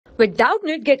With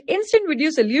Doubtnut, get instant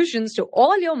video solutions to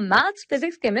all your maths,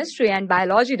 physics, chemistry, and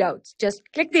biology doubts. Just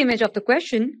click the image of the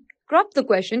question, crop the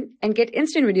question, and get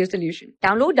instant video solution.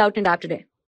 Download Doubtnut app today.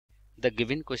 The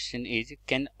given question is,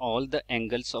 can all the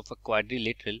angles of a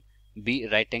quadrilateral be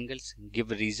right angles? Give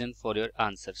reason for your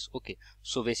answers. Okay,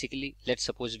 so basically, let's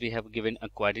suppose we have given a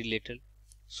quadrilateral.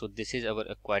 So this is our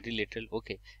quadrilateral.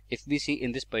 Okay, if we see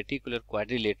in this particular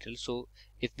quadrilateral, so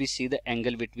if we see the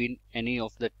angle between any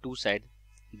of the two sides,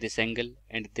 this angle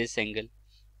and this angle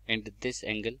and this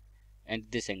angle and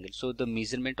this angle, so the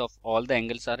measurement of all the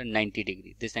angles are 90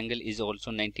 degree. This angle is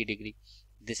also 90 degree,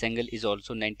 this angle is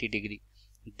also 90 degree,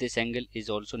 this angle is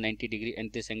also 90 degree,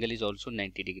 and this angle is also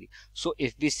 90 degree. So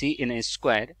if we see in a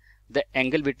square, the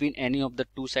angle between any of the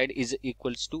two sides is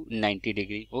equals to 90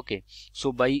 degree. Okay,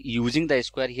 so by using the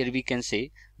square here, we can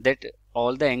say that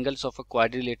all the angles of a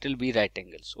quadrilateral be right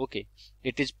angles. Okay,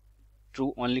 it is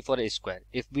true only for a square.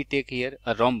 If we take here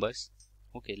a rhombus,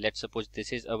 okay, let's suppose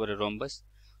this is our rhombus,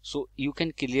 so you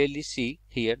can clearly see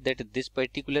here that this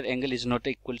particular angle is not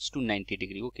equals to 90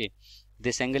 degree. Okay,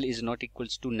 this angle is not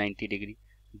equals to 90 degree,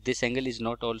 this angle is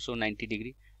not also 90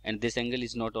 degree, and this angle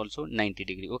is not also 90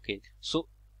 degree. Okay, so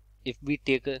if we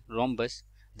take a rhombus,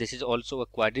 this is also a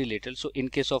quadrilateral. So in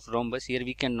case of rhombus, here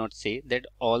we cannot say that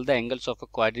all the angles of a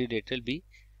quadrilateral be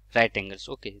right angles.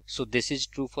 Okay, so this is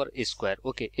true for a square.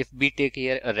 Okay, if we take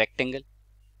here a rectangle,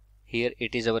 here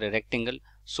it is our rectangle,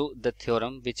 so the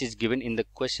theorem which is given in the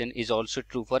question is also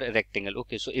true for a rectangle.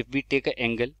 Okay, so if we take an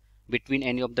angle between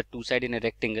any of the two sides in a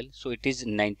rectangle, so it is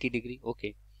 90 degree.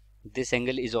 Okay, this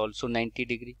angle is also 90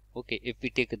 degree. Okay, if we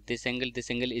take this angle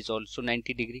is also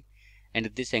 90 degree,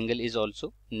 and this angle is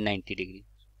also 90 degree.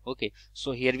 Okay,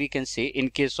 so here we can say in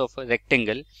case of a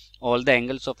rectangle, all the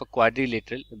angles of a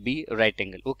quadrilateral be right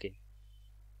angle. Okay,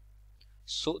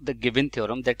 so the given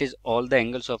theorem, that is all the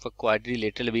angles of a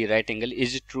quadrilateral be right angle,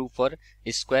 is true for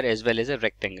a square as well as a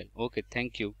rectangle. Okay,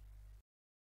 thank you.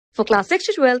 For class 6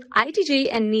 to 12, IIT JEE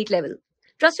and NEET level.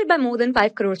 Trusted by more than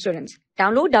 5 crore students.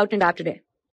 Download Doubtnut app today.